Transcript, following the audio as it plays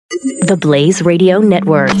the Blaze Radio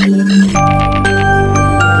Network.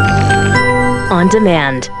 On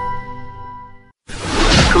demand.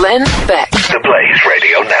 Glenn Beck. The Blaze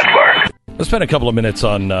Radio Network. Let's spend a couple of minutes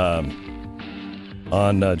on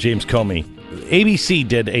James Comey. ABC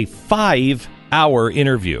did a 5-hour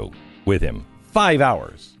interview with him. 5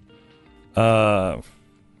 hours. I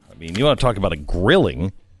mean, you want to talk about a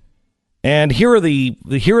grilling? And here are the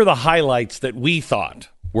highlights that we thought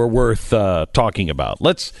were worth talking about.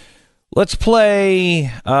 Let's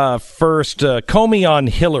play first Comey on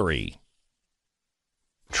Hillary.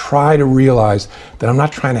 Try to realize that I'm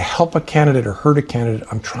not trying to help a candidate or hurt a candidate.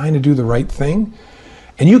 I'm trying to do the right thing.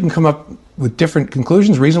 And you can come up with different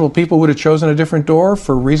conclusions. Reasonable people would have chosen a different door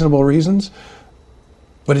for reasonable reasons.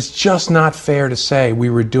 But it's just not fair to say we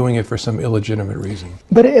were doing it for some illegitimate reason.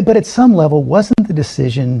 But at some level, wasn't the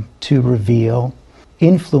decision to reveal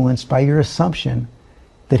influenced by your assumption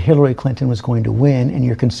that Hillary Clinton was going to win and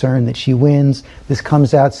your concern that she wins? This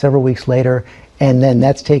comes out several weeks later, and then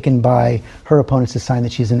that's taken by her opponents to sign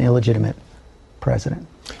that she's an illegitimate president.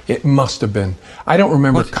 It must have been. I don't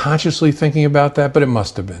remember consciously thinking about that, but it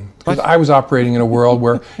must have been. Because I was operating in a world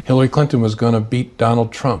where Hillary Clinton was going to beat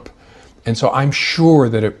Donald Trump. And so I'm sure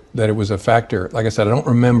that it was a factor. Like I said, I don't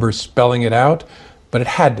remember spelling it out, but it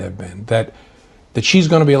had to have been that she's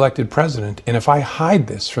going to be elected president. And if I hide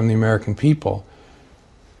this from the American people,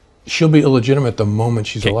 she'll be illegitimate the moment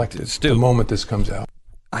she's elected, the moment this comes out.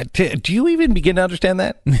 Do you even begin to understand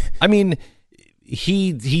that? I mean,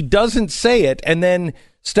 he doesn't say it, and then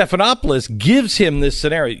Stephanopoulos gives him this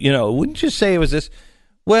scenario. You know, wouldn't you say it was this?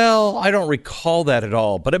 Well, I don't recall that at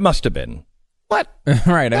all, but it must have been. What?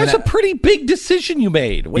 Right. That's a pretty big decision you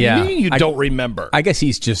made. What do you mean you don't remember? I guess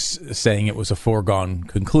he's just saying it was a foregone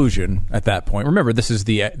conclusion at that point. Remember, this is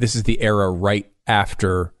the era right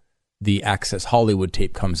after the Access Hollywood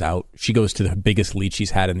tape comes out. She goes to the biggest lead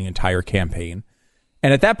she's had in the entire campaign.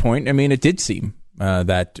 And at that point, I mean, it did seem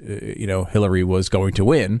that Hillary was going to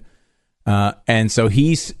win. And so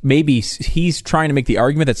he's trying to make the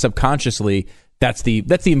argument that subconsciously that's the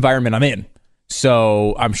environment I'm in.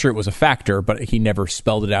 So I'm sure it was a factor, but he never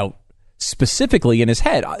spelled it out specifically in his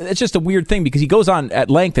head. It's just a weird thing because he goes on at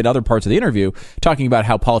length in other parts of the interview talking about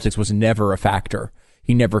how politics was never a factor.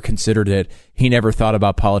 He never considered it. He never thought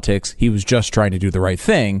about politics. He was just trying to do the right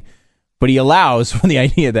thing. But he allows for the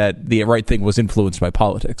idea that the right thing was influenced by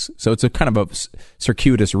politics. So it's a kind of a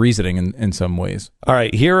circuitous reasoning in some ways. All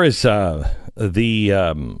right, here is the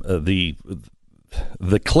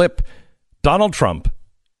clip. Donald Trump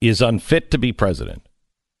is unfit to be president.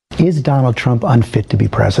 Is Donald Trump unfit to be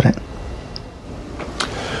president?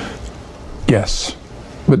 Yes,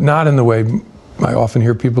 but not in the way I often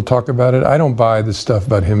hear people talk about it. I don't buy the stuff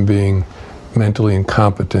about him being mentally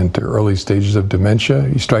incompetent or early stages of dementia.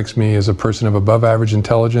 He strikes me as a person of above average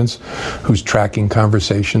intelligence who's tracking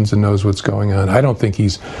conversations and knows what's going on. I don't think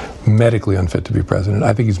he's medically unfit to be president.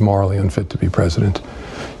 I think he's morally unfit to be president.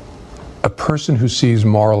 A person who sees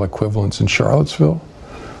moral equivalence in Charlottesville,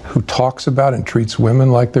 who talks about and treats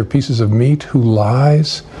women like they're pieces of meat, who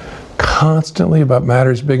lies constantly about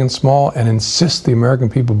matters big and small and insists the American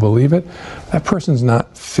people believe it, that person's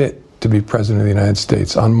not fit to be president of the United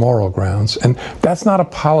States on moral grounds. And that's not a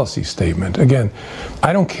policy statement. Again,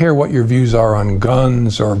 I don't care what your views are on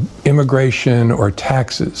guns or immigration or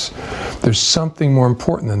taxes. There's something more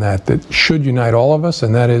important than that should unite all of us,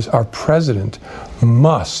 and that is our president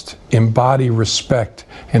must embody respect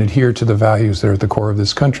and adhere to the values that are at the core of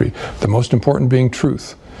this country, the most important being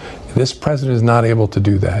truth. This president is not able to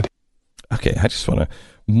do that. Okay, I just want to...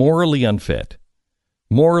 Morally unfit.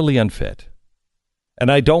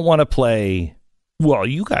 And I don't want to play... Well,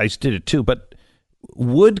 you guys did it too, but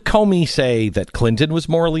would Comey say that Clinton was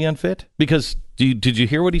morally unfit? Because did you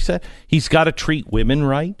hear what he said? He's got to treat women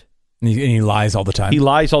right. And he lies all the time.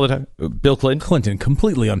 Bill Clinton? Clinton,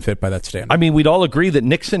 completely unfit by that standard. I mean, we'd all agree that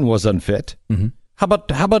Nixon was unfit. Mm-hmm. How about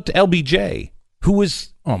LBJ, who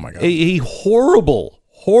was oh my God, a horrible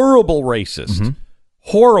racist. Mm-hmm.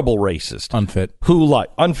 Horrible racist. Unfit. Who lied.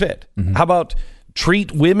 Unfit. Mm-hmm. How about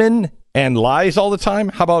treat women and lies all the time?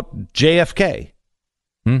 How about JFK?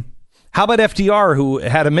 How about FDR, who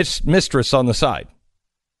had a mistress on the side?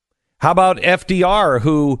 How about FDR,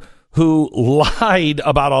 who lied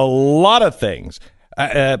about a lot of things?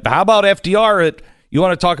 How about FDR, you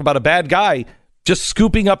want to talk about a bad guy, just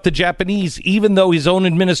scooping up the Japanese, even though his own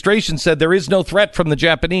administration said there is no threat from the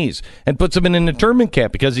Japanese, and puts him in an internment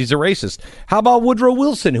camp because he's a racist? How about Woodrow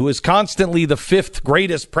Wilson, who is constantly the 5th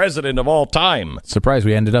greatest president of all time? Surprised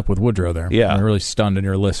we ended up with Woodrow there. Yeah. I'm really stunned in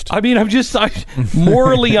your list. I mean, I'm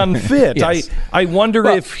morally unfit. Yes. I wonder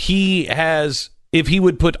if he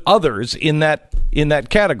would put others in that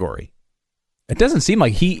category. It doesn't seem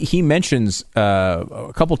like he mentions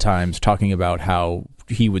a couple times talking about how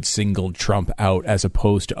he would single Trump out as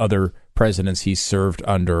opposed to other presidents he's served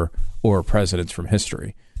under or presidents from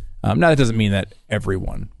history. Now, that doesn't mean that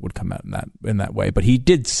everyone would come out in that way, but he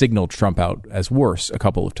did signal Trump out as worse a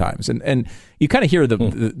couple of times, and you kind of hear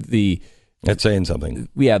the That's saying something.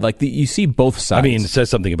 Yeah, like you see both sides. I mean, it says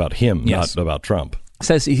something about him, Yes. not about Trump.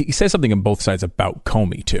 He says something on both sides about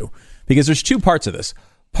Comey too, because there's two parts of this.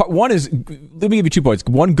 One is, let me give you 2 points.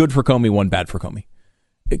 One good for Comey, one bad for Comey.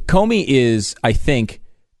 Comey is, I think,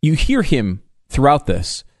 you hear him throughout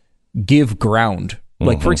this give ground.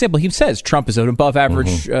 Like, for example, he says Trump is an above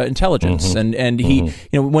average intelligence. And he,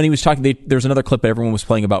 when he was talking, there's another clip that everyone was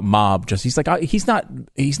playing about mob. He's like, he's not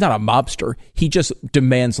a mobster. He just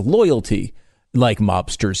demands loyalty like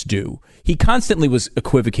mobsters do. He constantly was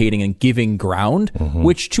equivocating and giving ground,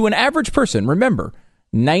 which to an average person, remember,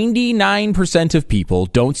 99% of people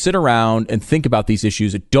don't sit around and think about these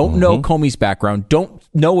issues, don't know Comey's background, don't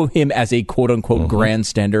know him as a quote-unquote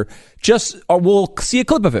grandstander, just will see a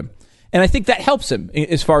clip of him. And I think that helps him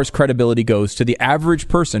as far as credibility goes to the average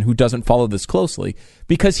person who doesn't follow this closely,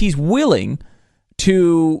 because he's willing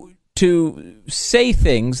to say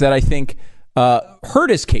things that I think hurt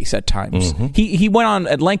his case at times. He went on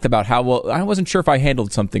at length about how, well, I wasn't sure if I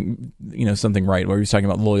handled something right, where he was talking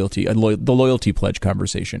about loyalty, the loyalty pledge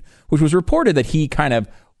conversation, which was reported that he kind of,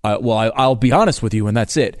 I'll be honest with you, and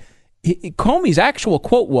that's it. Comey's actual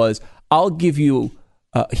quote was, I'll give you,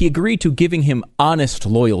 he agreed to giving him honest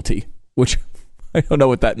loyalty, which I don't know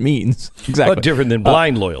what that means exactly. But different than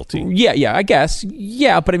blind loyalty. Yeah, I guess.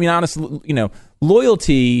 Yeah, but I mean, honest,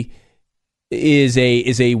 loyalty is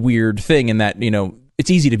a weird thing in that,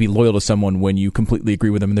 it's easy to be loyal to someone when you completely agree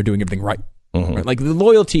with them and they're doing everything right. Right? Like, the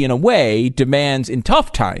loyalty in a way demands in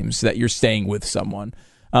tough times that you're staying with someone.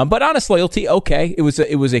 But honest loyalty, okay, it was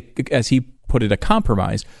a, as he put it, a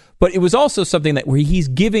compromise. But it was also something that where he's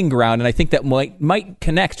giving ground, and I think that might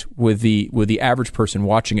connect with the average person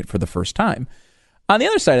watching it for the first time. On the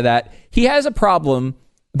other side of that, he has a problem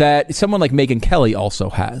that someone like Megyn Kelly also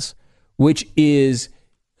has, which is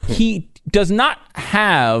he does not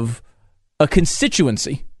have a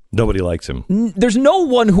constituency. Nobody likes him. There's no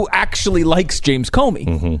one who actually likes James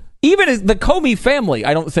Comey. Even the Comey family,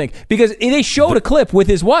 I don't think, because they showed a clip with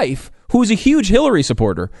his wife, who's a huge Hillary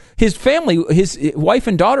supporter. His family, his wife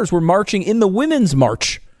and daughters were marching in the Women's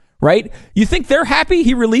March, right? You think they're happy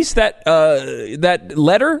he released that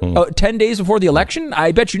letter 10 days before the election?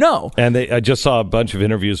 I bet you know. And I just saw a bunch of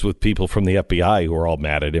interviews with people from the FBI who are all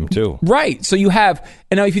mad at him, too. Right. So you have,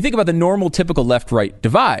 and now if you think about the normal, typical left-right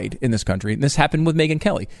divide in this country, and this happened with Megyn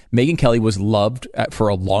Kelly. Megyn Kelly was loved for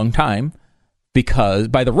a long time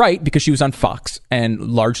by the right, because she was on Fox and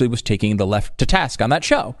largely was taking the left to task on that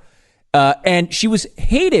show. And she was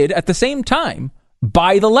hated at the same time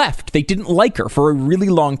by the left. They didn't like her for a really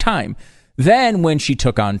long time. Then when she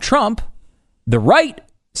took on Trump, the right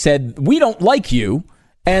said, we don't like you.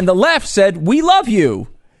 And the left said, we love you.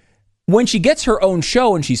 When she gets her own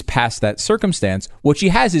show and she's past that circumstance, what she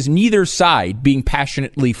has is neither side being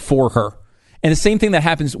passionately for her. And the same thing that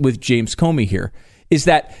happens with James Comey here is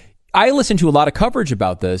that I listened to a lot of coverage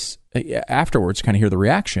about this afterwards, kind of hear the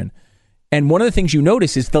reaction. And one of the things you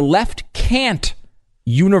notice is the left can't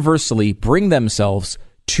universally bring themselves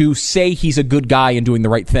to say he's a good guy and doing the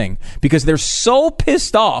right thing, because they're so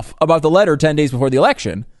pissed off about the letter 10 days before the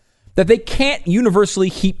election that they can't universally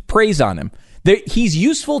heap praise on him. He's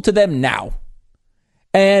useful to them now.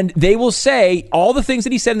 And they will say all the things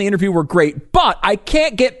that he said in the interview were great, but I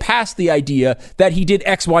can't get past the idea that he did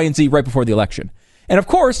X, Y, and Z right before the election. And of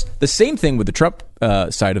course, the same thing with the Trump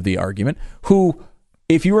side of the argument, who,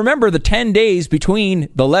 if you remember the 10 days between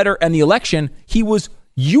the letter and the election, he was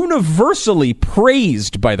universally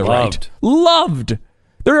praised by the right. Loved.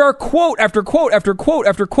 There are quote after quote after quote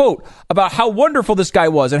after quote about how wonderful this guy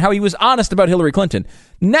was and how he was honest about Hillary Clinton.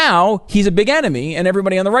 Now he's a big enemy and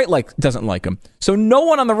everybody on the right doesn't like him. So no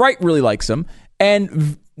one on the right really likes him,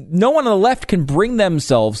 and no one on the left can bring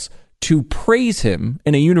themselves to praise him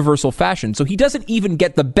in a universal fashion. So he doesn't even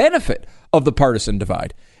get the benefit of the partisan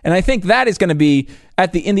divide. And I think that is going to be,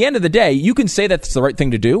 in the end of the day, you can say that's the right thing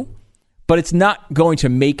to do, but it's not going to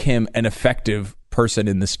make him an effective person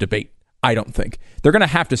in this debate. I don't think. They're going to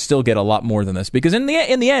have to still get a lot more than this, because in the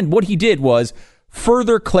end, what he did was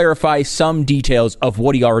further clarify some details of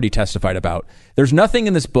what he already testified about. There's nothing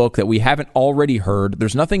in this book that we haven't already heard.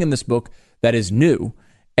 There's nothing in this book that is new.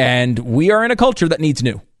 And we are in a culture that needs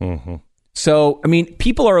new. So, I mean,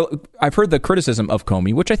 I've heard the criticism of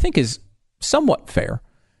Comey, which I think is somewhat fair,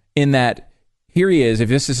 in that here he is, if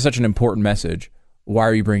this is such an important message, why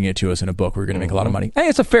are you bringing it to us in a book? We're going to make a lot of money. Hey,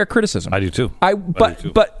 it's a fair criticism. I do too.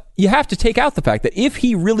 But you have to take out the fact that if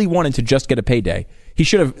he really wanted to just get a payday, he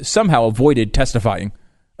should have somehow avoided testifying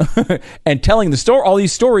and telling all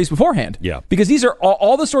these stories beforehand. Yeah. Because these are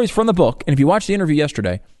all the stories from the book. And if you watched the interview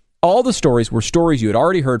yesterday, all the stories were stories you had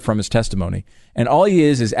already heard from his testimony. And all he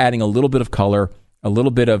is adding a little bit of color, a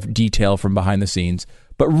little bit of detail from behind the scenes,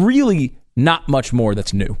 but really not much more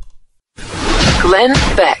that's new. Glenn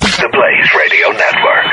Beck. The Blaze Radio Network.